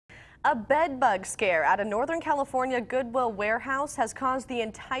A bed bug scare at a Northern California Goodwill warehouse has caused the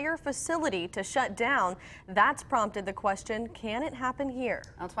entire facility to shut down. That's prompted the question, can it happen here?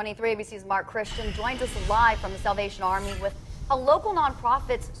 Now 23 ABC's Mark Christian joins us live from the Salvation Army with how local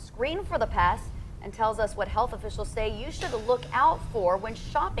nonprofits screen for the pests and tells us what health officials say you should look out for when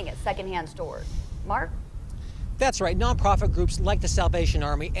shopping at secondhand stores. Mark? That's right. Nonprofit groups like the Salvation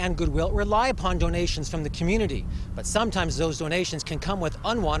Army and Goodwill rely upon donations from the community. But sometimes those donations can come with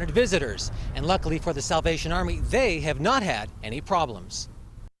unwanted visitors. And luckily for the Salvation Army, they have not had any problems.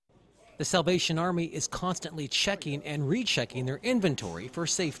 The Salvation Army is constantly checking and rechecking their inventory for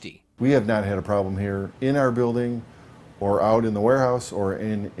safety. We have not had a problem here in our building or out in the warehouse or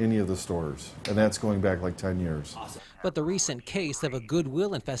in any of the stores. And that's going back like 10 years. Awesome. But the recent case of a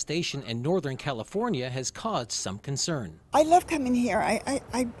Goodwill infestation in Northern California has caused some concern. I love coming here.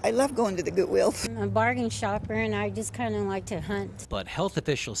 I love going to the Goodwill. I'm a bargain shopper and I just kind of like to hunt. But health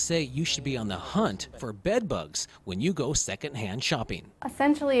officials say you should be on the hunt for bed bugs when you go secondhand shopping.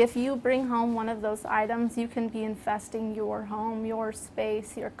 Essentially, if you bring home one of those items, you can be infesting your home, your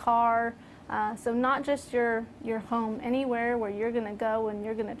space, your car. So not just your home, anywhere where you're going to go and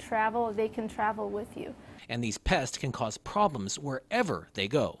you're going to travel, they can travel with you. And these pests can cause problems wherever they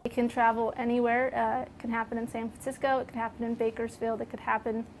go. It can travel anywhere. It can happen in San Francisco, it could happen in Bakersfield, it could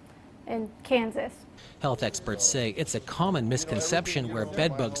happen in Kansas. Health experts say it's a common misconception where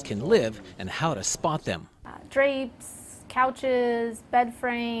bed bugs can live and how to spot them. Drapes, couches, bed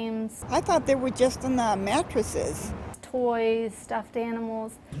frames. I thought they were just on the mattresses. Toys, stuffed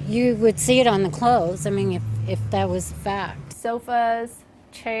animals. You would see it on the clothes, I mean, if that was a fact. Sofas,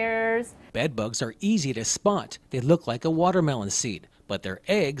 chairs. Bed bugs are easy to spot. They look like a watermelon seed, but their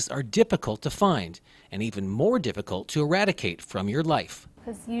eggs are difficult to find and even more difficult to eradicate from your life.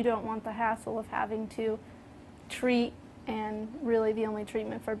 Because you don't want the hassle of having to treat, and really the only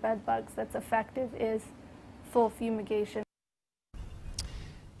treatment for bed bugs that's effective is full fumigation.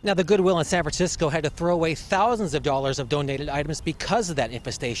 Now, the Goodwill in San Francisco had to throw away thousands of dollars of donated items because of that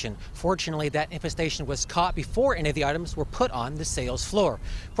infestation. Fortunately, that infestation was caught before any of the items were put on the sales floor.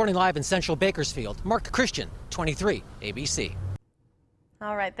 Reporting live in central Bakersfield, Mark Christian, 23 ABC.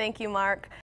 All right, thank you, Mark.